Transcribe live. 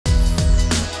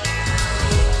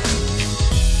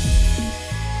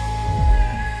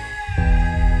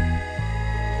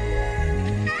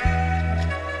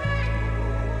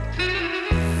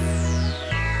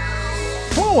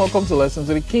welcome to Lessons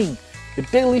with the King, the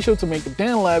daily show to make your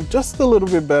damn life just a little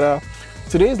bit better.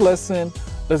 Today's lesson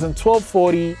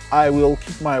 1240, I will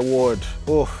keep my word.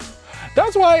 Oh,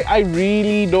 that's why I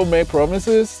really don't make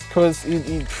promises, because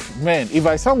man, if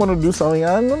I say I'm going to do something,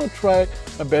 I'm going to try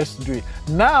my best to do it.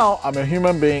 Now, I'm a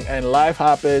human being and life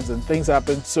happens and things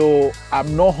happen, so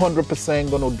I'm not 100%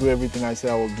 going to do everything I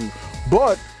say I will do.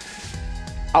 But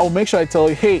I'll make sure I tell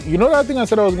you, hey, you know that thing I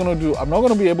said I was going to do? I'm not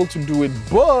going to be able to do it,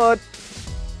 but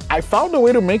I found a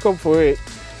way to make up for it.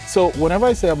 So whenever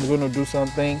I say I'm going to do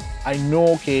something, I know,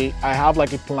 okay, I have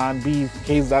like a plan B in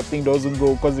case that thing doesn't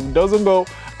go. Because if it doesn't go,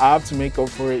 I have to make up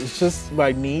for it. It's just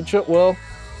by nature. Well,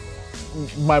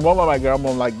 my mom and my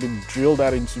grandma, like, they drilled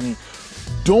that into me.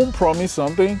 Don't promise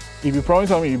something. If you promise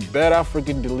something, you better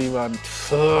freaking deliver. And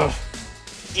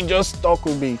it just stuck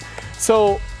with me.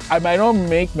 So I might not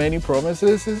make many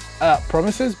promises,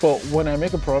 but when I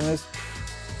make a promise,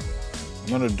 I'm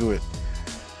going to do it.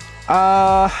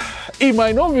 It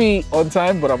might not be on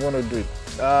time, but I'm gonna do it.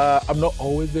 I'm not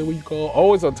always there when you call.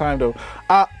 Always on time though.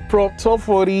 Prop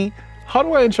 1240. How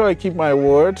do I ensure I keep my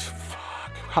word?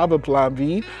 Have a plan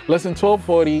B. Lesson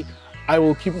 1240. I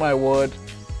will keep my word.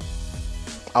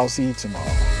 I'll see you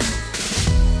tomorrow.